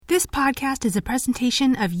This podcast is a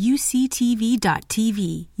presentation of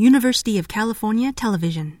UCTV.tv, University of California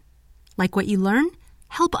Television. Like what you learn?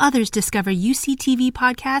 Help others discover UCTV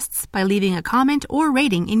podcasts by leaving a comment or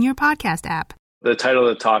rating in your podcast app. The title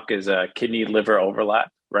of the talk is Kidney-Liver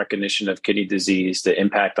Overlap, Recognition of Kidney Disease, the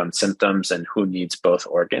Impact on Symptoms, and Who Needs Both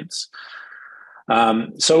Organs.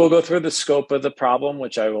 So we'll go through the scope of the problem,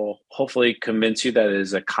 which I will hopefully convince you that it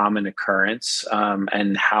is a common occurrence,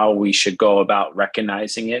 and how we should go about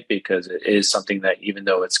recognizing it, because it is something that, even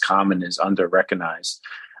though it's common, is under-recognized.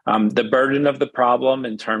 The burden of the problem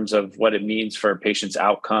in terms of what it means for patients'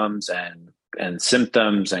 outcomes and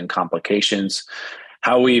symptoms and complications,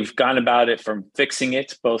 how we've gone about it from fixing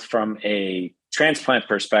it, both from a transplant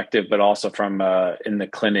perspective, but also from in the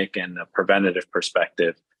clinic and a preventative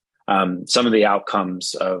perspective. Some of the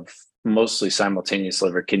outcomes of mostly simultaneous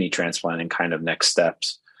liver kidney transplant and kind of next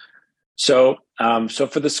steps. So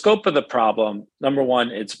for the scope of the problem, number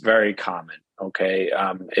one, it's very common. Okay.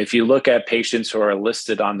 If you look at patients who are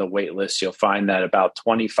listed on the wait list, you'll find that about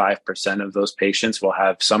 25% of those patients will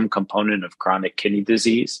have some component of chronic kidney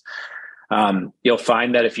disease. You'll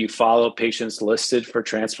find that if you follow patients listed for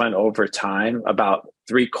transplant over time, about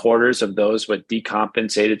 3/4 of those with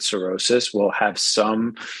decompensated cirrhosis will have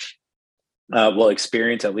will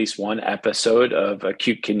experience at least one episode of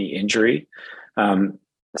acute kidney injury.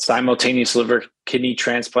 Simultaneous liver kidney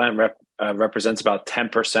transplant represents about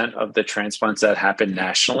 10% of the transplants that happen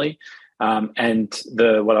nationally. And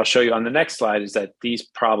what I'll show you on the next slide is that these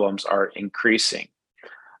problems are increasing.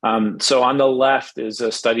 So on the left is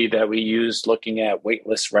a study that we used looking at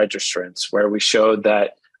waitlist registrants, where we showed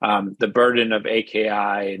that the burden of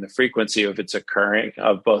AKI and the frequency of its occurring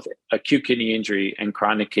of both acute kidney injury and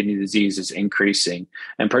chronic kidney disease is increasing,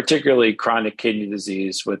 and particularly chronic kidney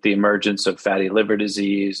disease with the emergence of fatty liver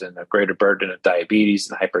disease and a greater burden of diabetes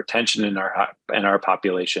and hypertension in our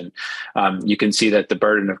population. You can see that the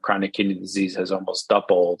burden of chronic kidney disease has almost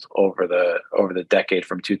doubled over the decade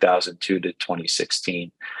from 2002 to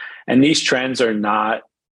 2016, and these trends are not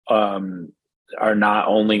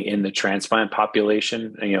only in the transplant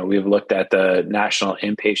population. We've looked at the national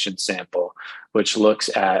inpatient sample, which looks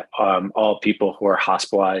at all people who are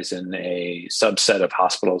hospitalized in a subset of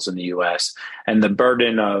hospitals in the U.S. And the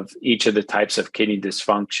burden of each of the types of kidney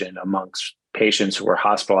dysfunction amongst patients who are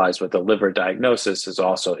hospitalized with a liver diagnosis is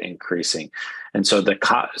also increasing. And so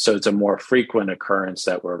it's a more frequent occurrence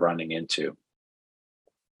that we're running into.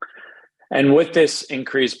 And with this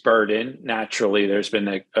increased burden, naturally, there's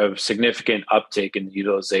been a significant uptake in the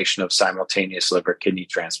utilization of simultaneous liver kidney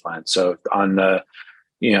transplant. So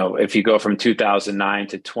if you go from 2009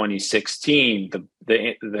 to 2016,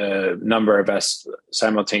 the number of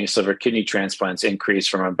simultaneous liver kidney transplants increased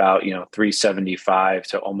from about 375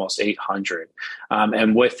 to almost 800.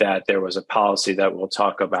 And with that, there was a policy that we'll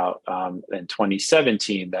talk about in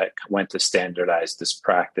 2017 that went to standardize this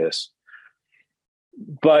practice.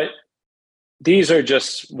 But these are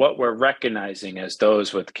just what we're recognizing as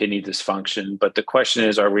those with kidney dysfunction. But the question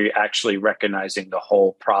is, are we actually recognizing the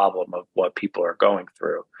whole problem of what people are going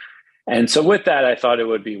through? And so with that, I thought it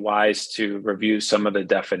would be wise to review some of the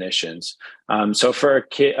definitions. So for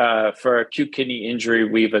acute kidney injury,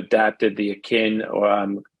 we've adapted the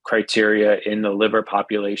AKIN criteria in the liver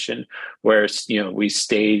population, where we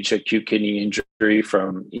stage acute kidney injury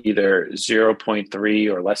from either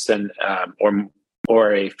 0.3 or less than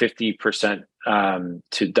or a 50%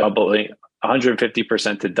 to doubling,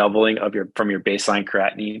 150% to doubling from your baseline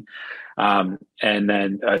creatinine. And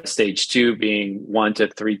then stage 2 being 1 to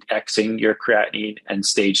 3xing your creatinine, and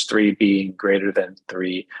stage 3 being greater than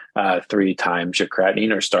three times your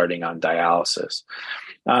creatinine or starting on dialysis.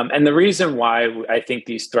 And the reason why I think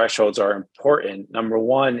these thresholds are important, number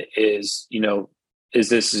one, is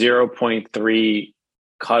this 0.3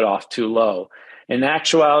 cutoff too low? In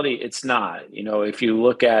actuality, it's not. If you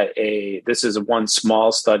look at this is one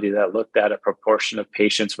small study that looked at a proportion of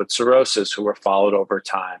patients with cirrhosis who were followed over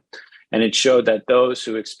time. And it showed that those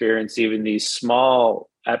who experienced even these small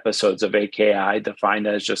episodes of AKI, defined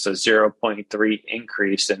as just a 0.3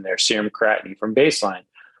 increase in their serum creatinine from baseline,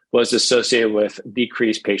 was associated with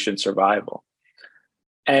decreased patient survival.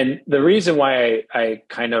 And the reason why I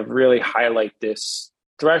kind of really highlight this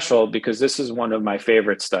threshold, because this is one of my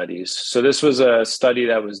favorite studies. So this was a study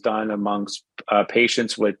that was done amongst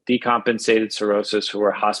patients with decompensated cirrhosis who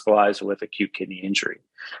were hospitalized with acute kidney injury.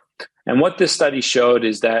 And what this study showed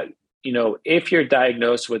is that, if you're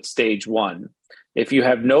diagnosed with stage 1, if you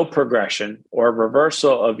have no progression or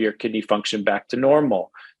reversal of your kidney function back to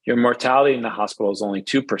normal, your mortality in the hospital is only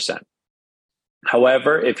 2%.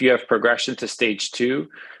 However, if you have progression to stage 2,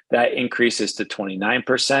 that increases to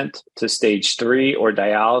 29%. To stage 3 or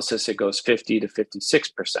dialysis, it goes 50 to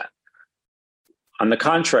 56%. On the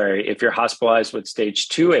contrary, if you're hospitalized with stage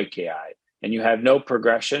 2 AKI and you have no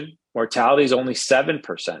progression, mortality is only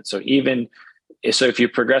 7%. So if you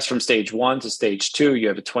progress from stage 1 to stage 2, you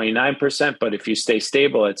have a 29%, but if you stay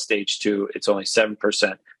stable at stage 2, it's only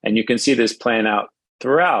 7%. And you can see this playing out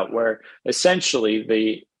throughout, where essentially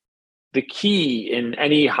the key in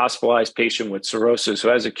any hospitalized patient with cirrhosis who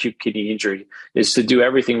has acute kidney injury is to do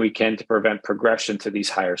everything we can to prevent progression to these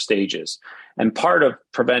higher stages. And part of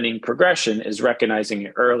preventing progression is recognizing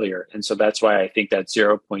it earlier. And so that's why I think that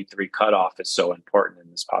 0.3 cutoff is so important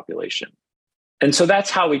in this population. And so that's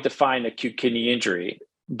how we define acute kidney injury.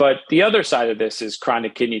 But the other side of this is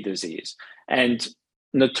chronic kidney disease. And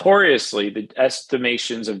notoriously, the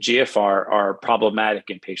estimations of GFR are problematic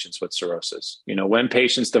in patients with cirrhosis. When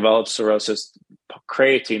patients develop cirrhosis,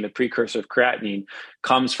 creatine, the precursor of creatinine,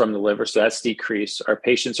 comes from the liver, so that's decreased. Our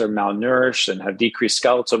patients are malnourished and have decreased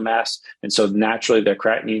skeletal mass, and so naturally their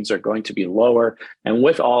creatinines are going to be lower. And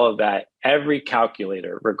with all of that, every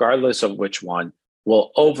calculator, regardless of which one,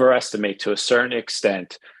 will overestimate to a certain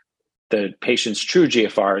extent the patient's true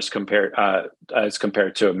GFR as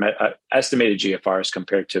compared to estimated GFR as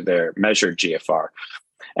compared to their measured GFR.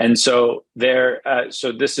 And so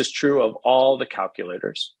so this is true of all the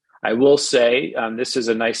calculators. I will say this is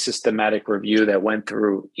a nice systematic review that went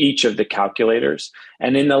through each of the calculators.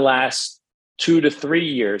 And in the last 2 to 3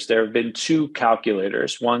 years, there have been 2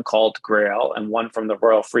 calculators, one called GRAIL and one from the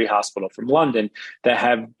Royal Free Hospital from London, that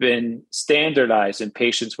have been standardized in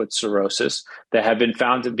patients with cirrhosis, that have been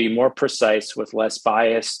found to be more precise with less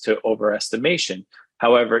bias to overestimation.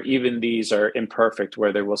 However, even these are imperfect,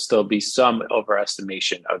 where there will still be some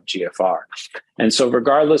overestimation of GFR. And so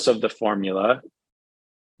regardless of the formula,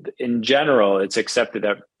 in general, it's accepted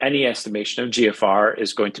that any estimation of GFR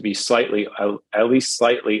is going to be at least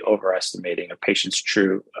slightly overestimating a patient's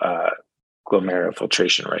true glomerular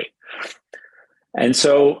filtration rate. And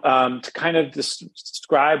so to kind of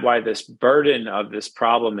describe why this burden of this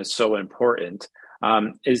problem is so important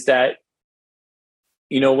is that,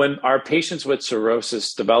 when our patients with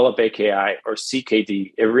cirrhosis develop AKI or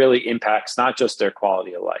CKD, it really impacts not just their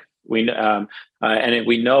quality of life. We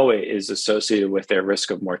know it is associated with their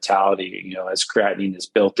risk of mortality, as creatinine is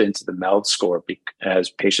built into the MELD score. As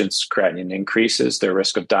patients' creatinine increases, their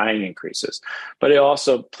risk of dying increases. But it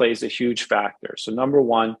also plays a huge factor. So number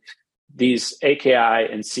one, these AKI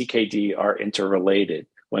and CKD are interrelated.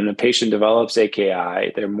 When a patient develops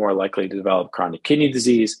AKI, they're more likely to develop chronic kidney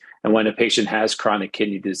disease. And when a patient has chronic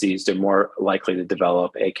kidney disease, they're more likely to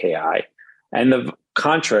develop AKI. And the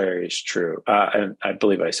contrary is true. And I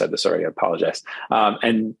believe I said this already. I apologize.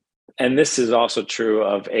 And this is also true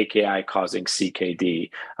of AKI causing CKD.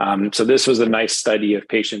 So this was a nice study of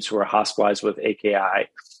patients who were hospitalized with AKI.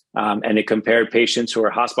 And it compared patients who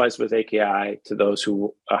were hospitalized with AKI to those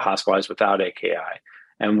who are hospitalized without AKI.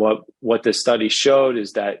 And what this study showed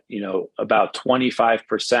is that, about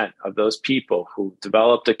 25% of those people who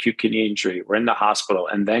developed acute kidney injury, were in the hospital,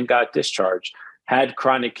 and then got discharged, had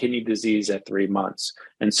chronic kidney disease at 3 months.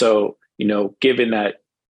 And so, given that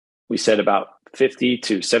we said about 50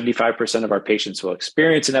 to 75% of our patients will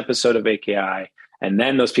experience an episode of AKI, and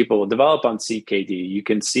then those people will develop on CKD, you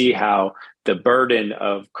can see how the burden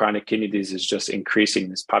of chronic kidney disease is just increasing in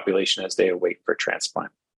this population as they await for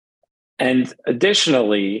transplant. And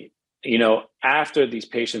additionally, after these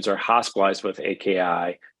patients are hospitalized with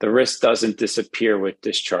AKI, the risk doesn't disappear with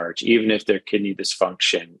discharge, even if their kidney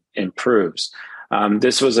dysfunction improves.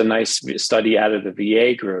 This was a nice study out of the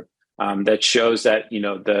VA group that shows that,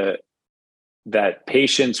 that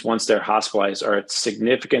patients, once they're hospitalized, are at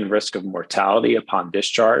significant risk of mortality upon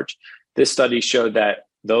discharge. This study showed that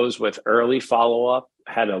those with early follow-up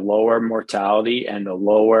had a lower mortality and a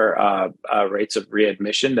lower rates of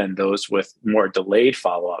readmission than those with more delayed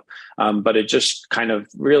follow-up. But it just kind of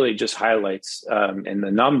really just highlights in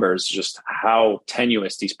the numbers just how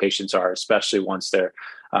tenuous these patients are, especially once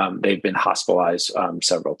they've been hospitalized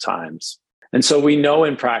several times. And so we know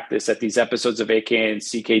in practice that these episodes of AKI and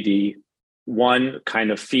CKD, one,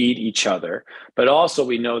 kind of feed each other, but also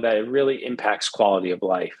we know that it really impacts quality of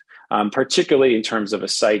life. Particularly in terms of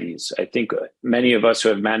ascites. I think many of us who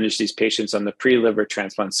have managed these patients on the pre-liver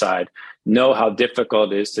transplant side know how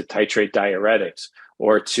difficult it is to titrate diuretics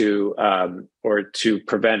or to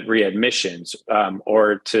prevent readmissions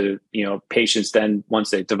or to, patients then, once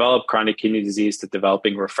they develop chronic kidney disease, to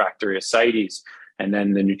developing refractory ascites, and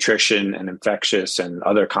then the nutrition and infectious and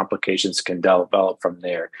other complications can develop from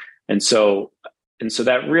there. And so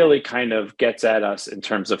that really kind of gets at us in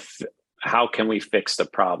terms of how can we fix the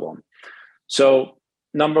problem? So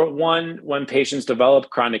number one, when patients develop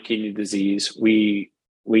chronic kidney disease, we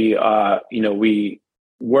work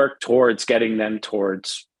towards getting them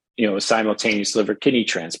towards, a simultaneous liver kidney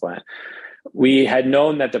transplant. We had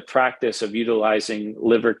known that the practice of utilizing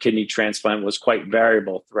liver kidney transplant was quite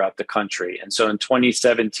variable throughout the country. And so in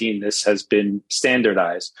 2017, this has been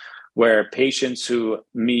standardized, where patients who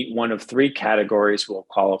meet one of three categories will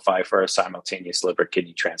qualify for a simultaneous liver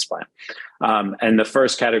kidney transplant. And the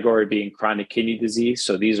first category being chronic kidney disease.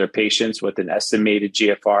 So these are patients with an estimated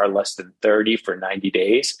GFR less than 30 for 90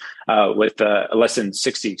 days, with less than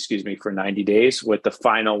 60, for 90 days, with the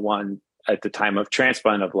final one at the time of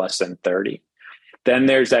transplant of less than 30. Then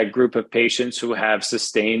there's that group of patients who have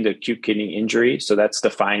sustained acute kidney injury. So that's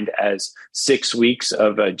defined as 6 weeks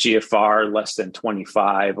of a GFR less than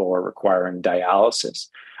 25 or requiring dialysis.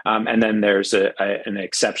 And then there's an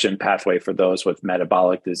exception pathway for those with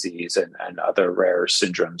metabolic disease and other rare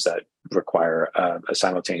syndromes that require a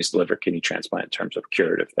simultaneous liver kidney transplant in terms of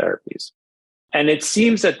curative therapies. And it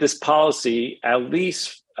seems that this policy, at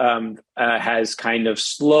least has kind of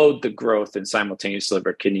slowed the growth in simultaneous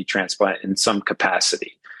liver kidney transplant in some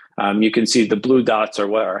capacity. You can see the blue dots are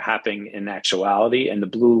what are happening in actuality, and the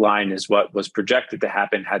blue line is what was projected to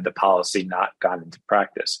happen had the policy not gone into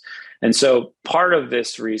practice. And so part of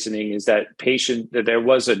this reasoning is that there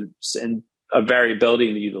was a variability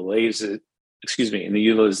in the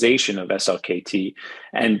utilization of SLKT,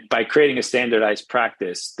 and by creating a standardized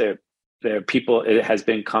practice, it has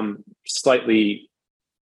become slightly,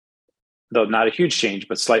 though not a huge change,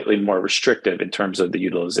 but slightly more restrictive in terms of the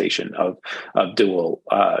utilization of dual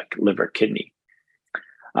liver kidney.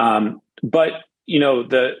 But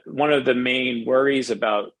one of the main worries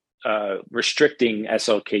about restricting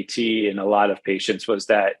SLKT in a lot of patients was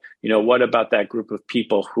that, what about that group of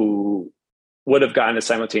people who would have gotten a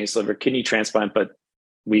simultaneous liver kidney transplant, but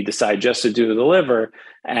we decide just to do the liver,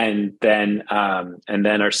 and then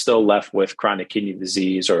are still left with chronic kidney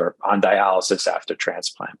disease or on dialysis after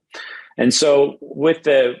transplant. And so with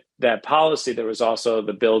that policy, there was also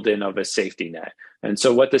the build-in of a safety net. And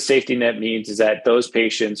so what the safety net means is that those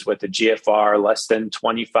patients with a GFR less than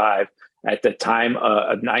 25 at the time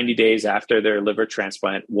of 90 days after their liver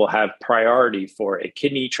transplant will have priority for a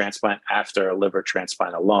kidney transplant after a liver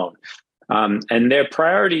transplant alone. And their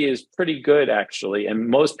priority is pretty good, actually. And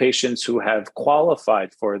most patients who have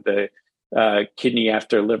qualified for the kidney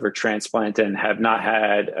after liver transplant and have not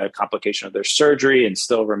had a complication of their surgery and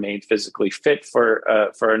still remain physically fit for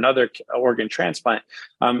another organ transplant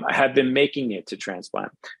have been making it to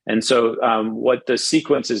transplant. And so what the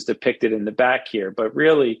sequence is depicted in the back here, but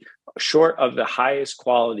really short of the highest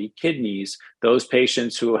quality kidneys, those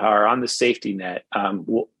patients who are on the safety net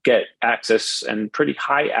will get access, and pretty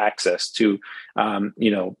high access to,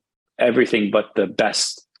 everything but the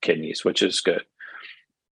best kidneys, which is good.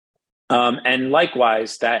 And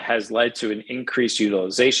likewise, that has led to an increased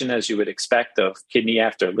utilization, as you would expect, of kidney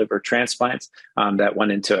after liver transplants that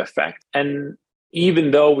went into effect. And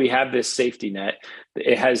even though we have this safety net,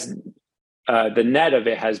 it has the net of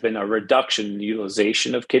it has been a reduction in the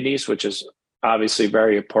utilization of kidneys, which is obviously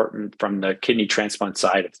very important from the kidney transplant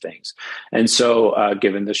side of things. And so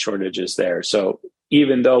given the shortages there. So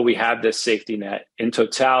even though we have this safety net, in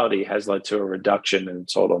totality has led to a reduction in the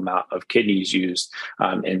total amount of kidneys used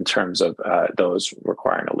in terms of those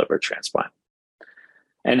requiring a liver transplant.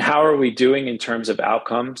 And how are we doing in terms of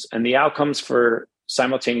outcomes? And the outcomes for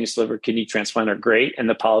simultaneous liver kidney transplant are great, and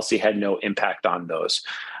the policy had no impact on those.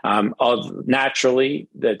 Naturally,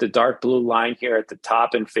 the dark blue line here at the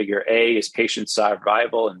top in figure A is patient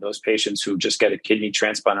survival, and those patients who just get a kidney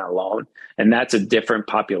transplant alone. And that's a different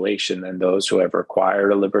population than those who have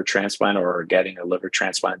required a liver transplant or are getting a liver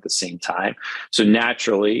transplant at the same time. So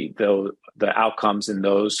naturally, though, the outcomes in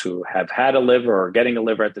those who have had a liver or getting a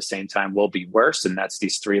liver at the same time will be worse, and that's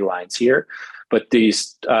these three lines here. But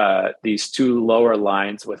these two lower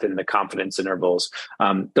lines within the confidence intervals,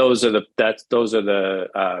 those are the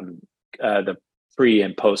pre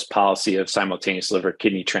and post policy of simultaneous liver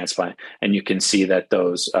kidney transplant, and you can see that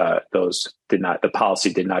the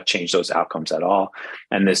policy did not change those outcomes at all.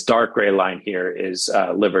 And this dark gray line here is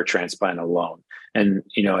liver transplant alone. And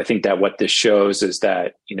I think that what this shows is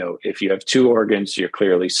that if you have two organs, you're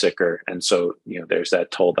clearly sicker, and so there's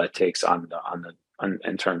that toll that takes on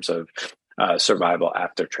in terms of survival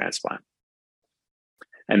after transplant.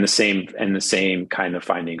 And the same kind of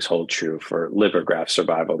findings hold true for liver graft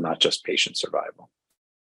survival, not just patient survival.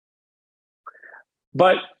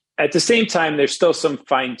 But at the same time, there's still some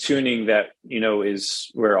fine tuning that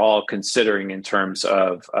we're all considering in terms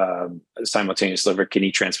of simultaneous liver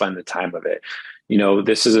kidney transplant and the time of it.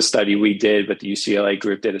 This is a study we did, but the UCLA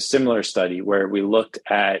group did a similar study where we looked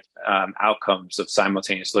at outcomes of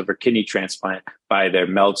simultaneous liver kidney transplant by their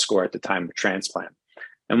MELD score at the time of transplant.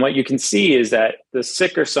 And what you can see is that the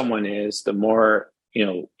sicker someone is, the more,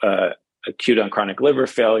 acute on chronic liver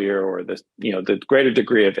failure, or the greater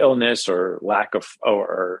degree of illness or lack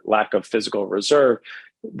of physical reserve,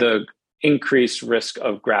 the increased risk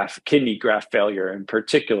of kidney graft failure in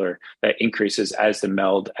particular that increases as the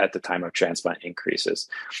MELD at the time of transplant increases.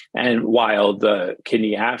 And while the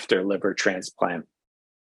kidney after liver transplant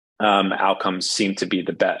outcomes seem to be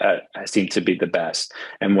the best,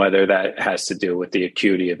 and whether that has to do with the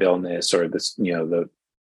acuity of illness or the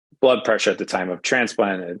blood pressure at the time of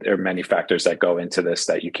transplant, there are many factors that go into this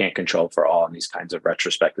that you can't control for all in these kinds of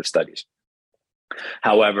retrospective studies.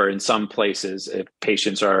 However, in some places, if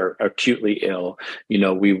patients are acutely ill,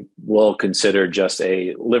 we will consider just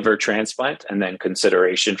a liver transplant and then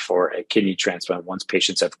consideration for a kidney transplant once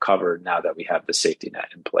patients have covered, now that we have the safety net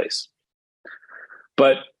in place.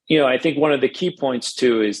 But, I think one of the key points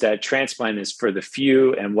too is that transplant is for the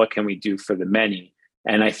few, and what can we do for the many?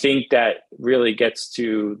 And I think that really gets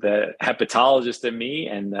to the hepatologist in me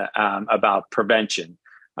and about prevention.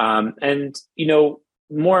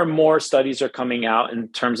 More and more studies are coming out in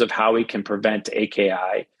terms of how we can prevent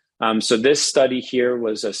AKI. So this study here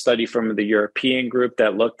was a study from the European group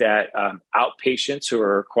that looked at outpatients who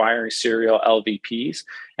are requiring serial LVPs.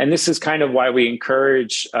 And this is kind of why we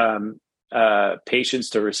encourage patients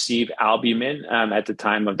to receive albumin at the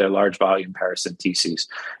time of their large volume paracenteses.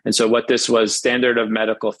 And so what this was, standard of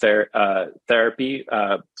medical therapy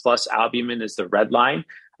plus albumin is the red line.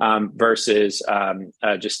 Versus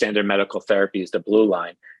just standard medical therapy is the blue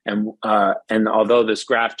line. And although this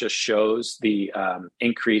graph just shows the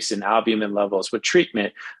increase in albumin levels with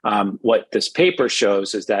treatment, what this paper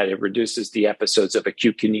shows is that it reduces the episodes of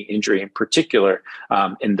acute kidney injury in particular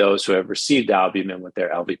in those who have received albumin with their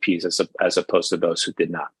LVPs as opposed to those who did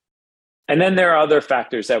not. And then there are other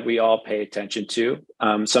factors that we all pay attention to.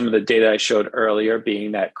 Some of the data I showed earlier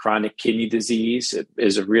being that chronic kidney disease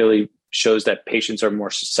shows that patients are more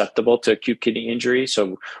susceptible to acute kidney injury.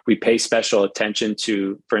 So we pay special attention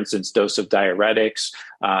to, for instance, dose of diuretics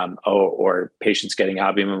or patients getting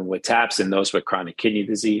albumin with TAPS and those with chronic kidney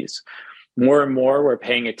disease. More and more, we're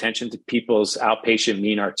paying attention to people's outpatient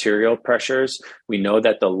mean arterial pressures. We know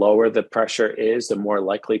that the lower the pressure is, the more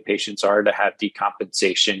likely patients are to have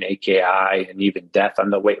decompensation, AKI, and even death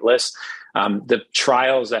on the wait list. The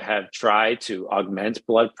trials that have tried to augment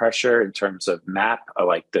blood pressure in terms of MAP,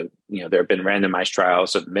 there have been randomized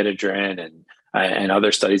trials of midodrine and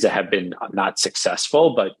other studies that have been not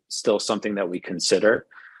successful, but still something that we consider.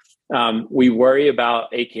 We worry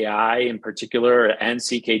about AKI in particular and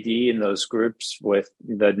CKD in those groups with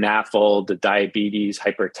the NAFL, the diabetes,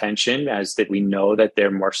 hypertension, as that we know that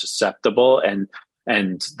they're more susceptible, and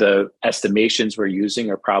the estimations we're using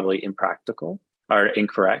are probably incorrect.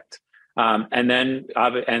 And then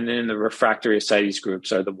the refractory ascites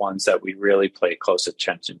groups are the ones that we really pay close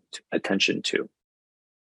attention to.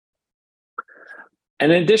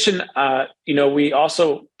 And in addition, we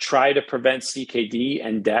also try to prevent CKD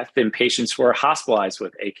and death in patients who are hospitalized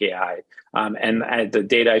with AKI. And the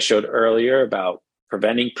data I showed earlier about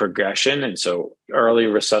preventing progression, and so early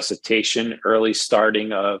resuscitation, early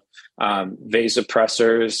starting of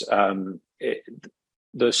vasopressors,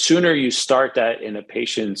 the sooner you start that in a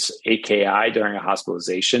patient's AKI during a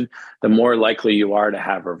hospitalization, the more likely you are to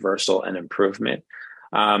have reversal and improvement.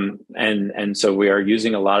 And so we are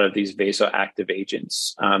using a lot of these vasoactive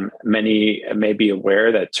agents. Many may be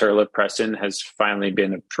aware that terlipressin has finally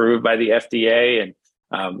been approved by the FDA, and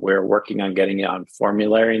we're working on getting it on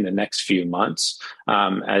formulary in the next few months.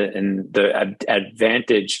 And the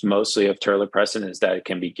advantage mostly of terlipressin is that it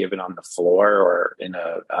can be given on the floor or in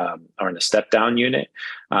a step-down unit.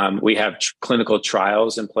 We have clinical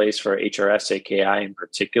trials in place for HRS-AKI in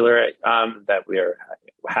particular that we are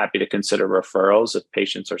happy to consider referrals if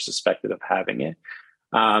patients are suspected of having it.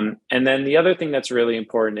 And then the other thing that's really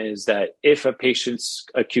important is that if a patient's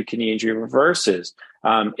acute kidney injury reverses,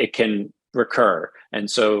 it can recur. And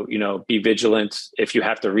so, be vigilant if you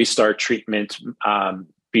have to restart treatment,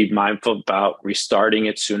 be mindful about restarting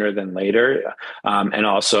it sooner than later. And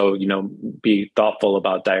also, be thoughtful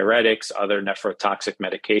about diuretics, other nephrotoxic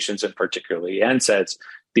medications, and particularly NSAIDs.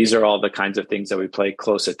 These are all the kinds of things that we pay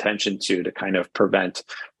close attention to kind of prevent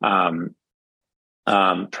the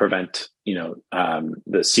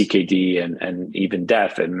CKD and even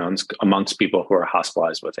death amongst people who are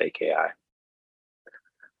hospitalized with AKI.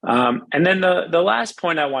 And then the last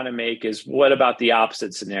point I want to make is, what about the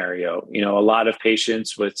opposite scenario? You know, a lot of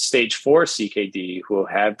patients with stage 4 CKD who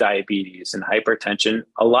have diabetes and hypertension,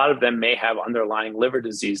 a lot of them may have underlying liver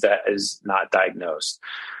disease that is not diagnosed.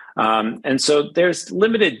 And so there's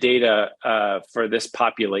limited data for this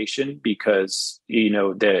population because, you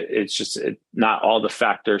know, it's just not all the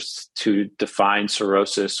factors to define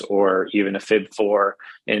cirrhosis or even a FIB4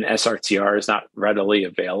 in SRTR is not readily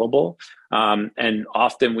available. And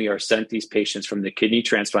often we are sent these patients from the kidney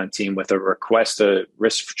transplant team with a request to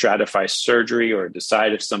risk stratify surgery or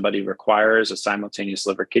decide if somebody requires a simultaneous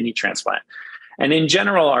liver kidney transplant. And in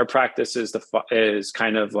general, our practice is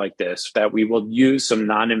kind of like this, that we will use some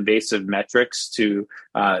non-invasive metrics to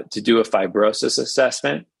do a fibrosis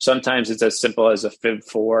assessment. Sometimes it's as simple as a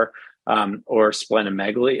FIB4 or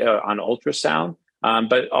splenomegaly on ultrasound,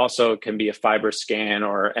 but also it can be a FibroScan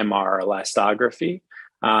or MR elastography.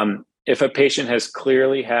 If a patient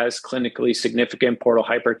clearly has clinically significant portal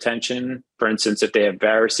hypertension, for instance, if they have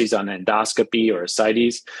varices on endoscopy or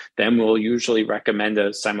ascites, then we'll usually recommend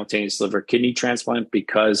a simultaneous liver kidney transplant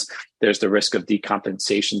because there's the risk of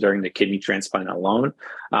decompensation during the kidney transplant alone.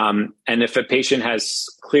 And if a patient has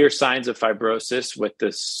clear signs of fibrosis with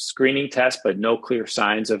the screening test, but no clear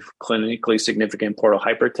signs of clinically significant portal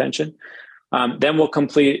hypertension, then we'll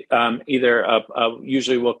complete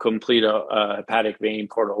usually we'll complete a hepatic vein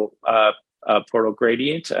portal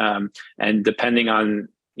gradient, and depending on,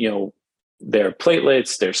 you know, their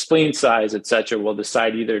platelets, their spleen size, et cetera, we'll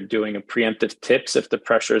decide either doing a preemptive TIPS if the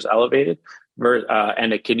pressure is elevated,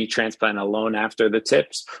 and a kidney transplant alone after the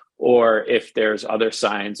TIPS, or if there's other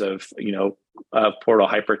signs of, you know, portal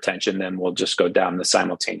hypertension, then we'll just go down the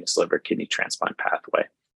simultaneous liver kidney transplant pathway.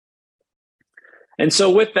 And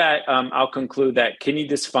so with that, I'll conclude that kidney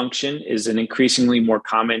dysfunction is an increasingly more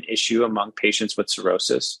common issue among patients with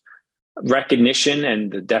cirrhosis. Recognition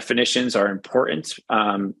and the definitions are important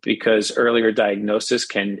because earlier diagnosis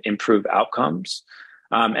can improve outcomes.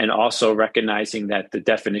 And also recognizing that the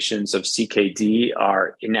definitions of CKD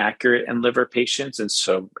are inaccurate in liver patients. And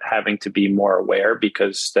so having to be more aware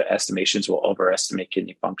because the estimations will overestimate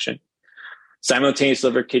kidney function. Simultaneous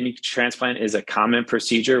liver kidney transplant is a common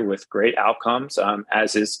procedure with great outcomes,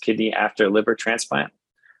 as is kidney after liver transplant.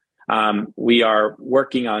 We are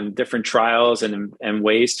working on different trials and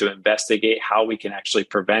ways to investigate how we can actually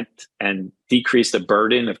prevent and decrease the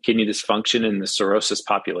burden of kidney dysfunction in the cirrhosis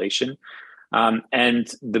population.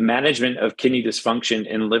 And the management of kidney dysfunction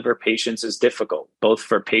in liver patients is difficult, both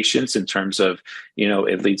for patients in terms of, you know,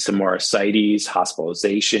 it leads to more ascites,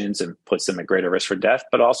 hospitalizations, and puts them at greater risk for death,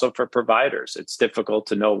 but also for providers. It's difficult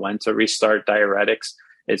to know when to restart diuretics.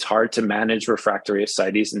 It's hard to manage refractory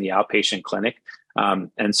ascites in the outpatient clinic.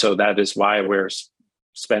 And so that is why we're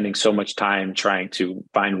spending so much time trying to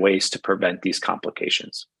find ways to prevent these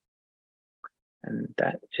complications. And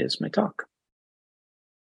that is my talk.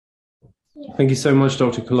 Thank you so much,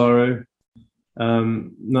 Dr. Collaro.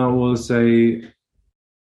 That was a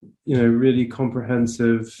really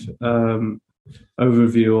comprehensive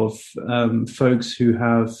overview of folks who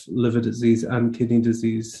have liver disease and kidney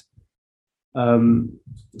disease.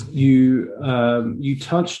 You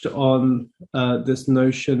touched on this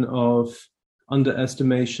notion of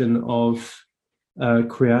underestimation of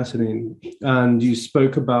creatinine, and you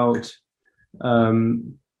spoke about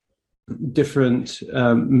different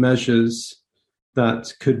measures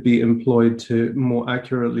that could be employed to more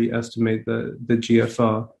accurately estimate the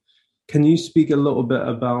GFR. Can you speak a little bit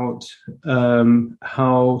about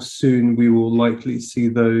how soon we will likely see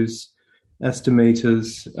those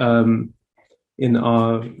estimators in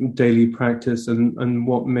our daily practice, and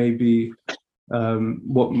what may be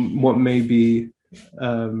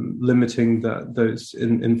limiting those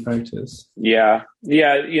in practice? Yeah.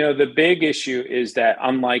 You know, the big issue is that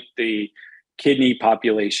unlike the kidney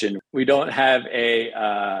population, we don't have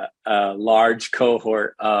a large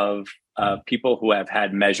cohort of people who have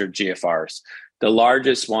had measured GFRs. The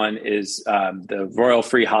largest one is the Royal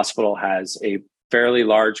Free Hospital has a fairly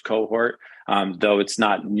large cohort, though it's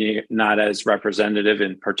not as representative,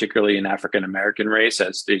 and particularly in African American race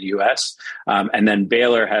as the U.S. And then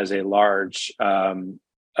Baylor has a large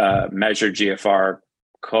measured GFR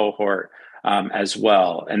cohort as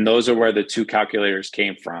well, and those are where the two calculators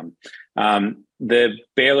came from. The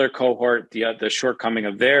Baylor cohort, the shortcoming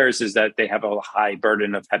of theirs is that they have a high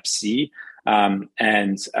burden of Hep C, and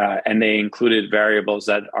they included variables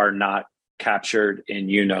that are not captured in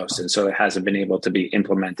UNOS, and so it hasn't been able to be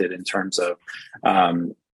implemented in terms of,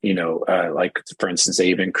 like for instance, they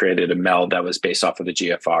even created a MELD that was based off of the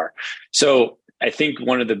GFR. So I think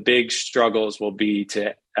one of the big struggles will be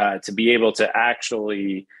to be able to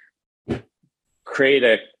actually create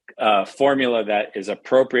a formula that is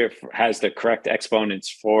appropriate, has the correct exponents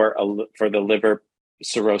for the liver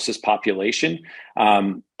cirrhosis population,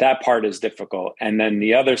 that part is difficult. And then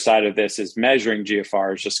the other side of this is measuring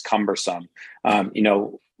GFR is just cumbersome.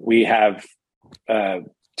 We have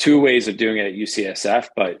two ways of doing it at UCSF,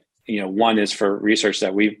 but one is for research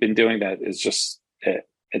that we've been doing that is just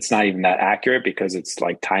it's not even that accurate because it's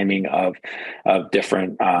like timing of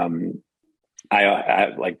different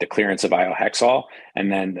like the clearance of iohexol, and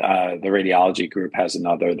then the radiology group has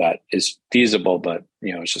another that is feasible, but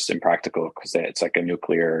it's just impractical because it's like a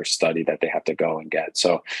nuclear study that they have to go and get.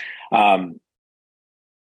 So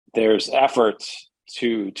there's efforts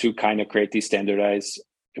to kind of create these standardized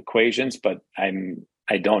equations, but I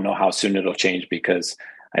don't know how soon it'll change because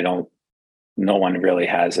no one really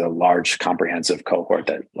has a large comprehensive cohort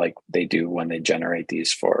that like they do when they generate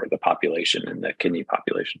these for the population and the kidney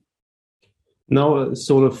population. Now,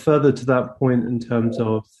 sort of further to that point, in terms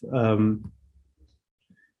of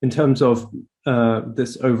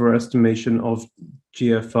this overestimation of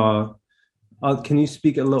GFR, can you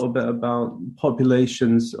speak a little bit about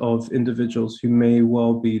populations of individuals who may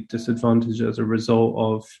well be disadvantaged as a result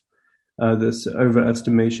of this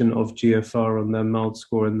overestimation of GFR on their MELD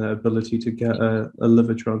score and their ability to get a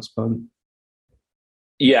liver transplant?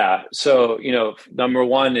 Yeah. So, number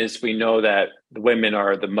one is we know that the women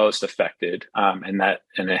are the most affected, and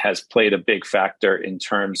it has played a big factor in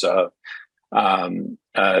terms of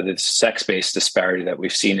the sex-based disparity that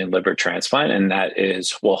we've seen in liver transplant. And that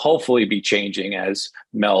will hopefully be changing as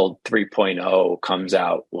MELD 3.0 comes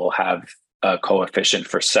out. We'll have a coefficient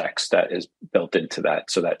for sex that is built into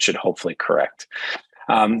that. So that should hopefully correct.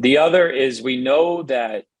 The other is we know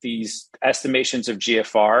that these estimations of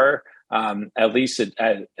GFR, at least,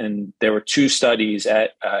 and there were two studies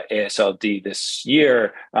at AASLD this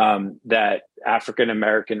year that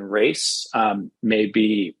African-American race may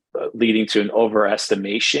be leading to an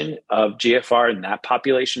overestimation of GFR in that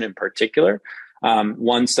population in particular.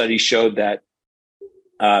 One study showed that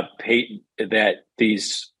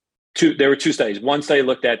there were two studies. One study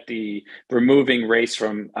looked at the removing race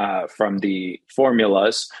from the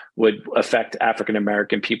formulas would affect African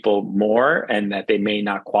American people more, and that they may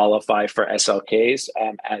not qualify for SLKs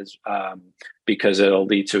because it'll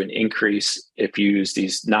lead to an increase if you use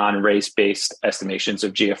these non-race based estimations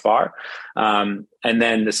of GFR. And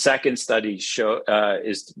then the second study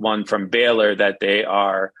is one from Baylor that they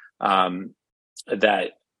are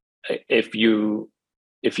that if you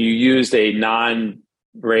used a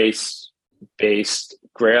non-race-based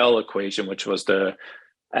GRAIL equation, which was the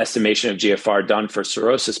estimation of GFR done for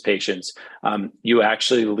cirrhosis patients, you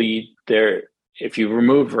actually lead there. If you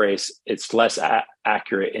remove race, it's less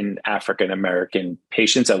accurate in African-American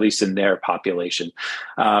patients, at least in their population.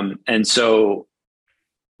 And so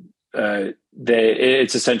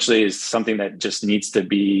it's essentially is something that just needs to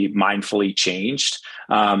be mindfully changed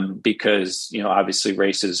because, obviously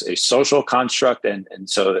race is a social construct. And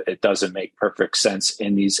so it doesn't make perfect sense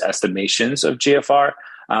in these estimations of GFR.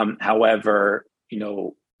 However,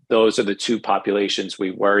 those are the two populations we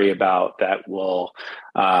worry about that will,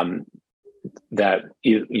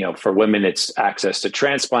 for women, it's access to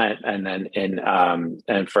transplant. And then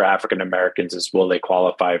and for African-Americans is will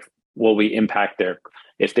we impact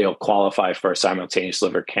if they'll qualify for a simultaneous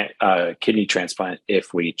liver kidney transplant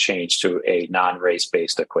if we change to a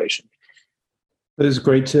non-race-based equation. It's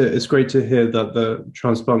great to hear that the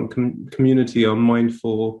transplant community are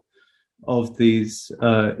mindful of these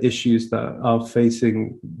issues that are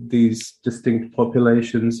facing these distinct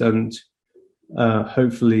populations, and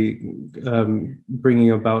hopefully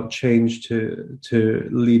bringing about change to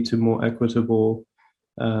lead to more equitable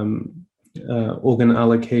organ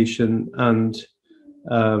allocation and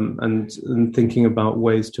thinking about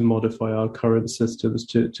ways to modify our current systems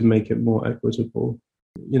to make it more equitable.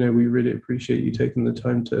 We really appreciate you taking the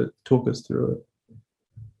time to talk us through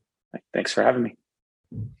it. Thanks for having me.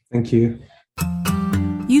 Thank you.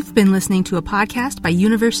 You've been listening to a podcast by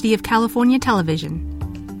University of California Television.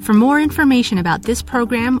 For more information about this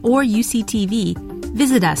program or UCTV,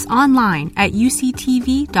 visit us online at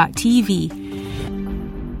uctv.tv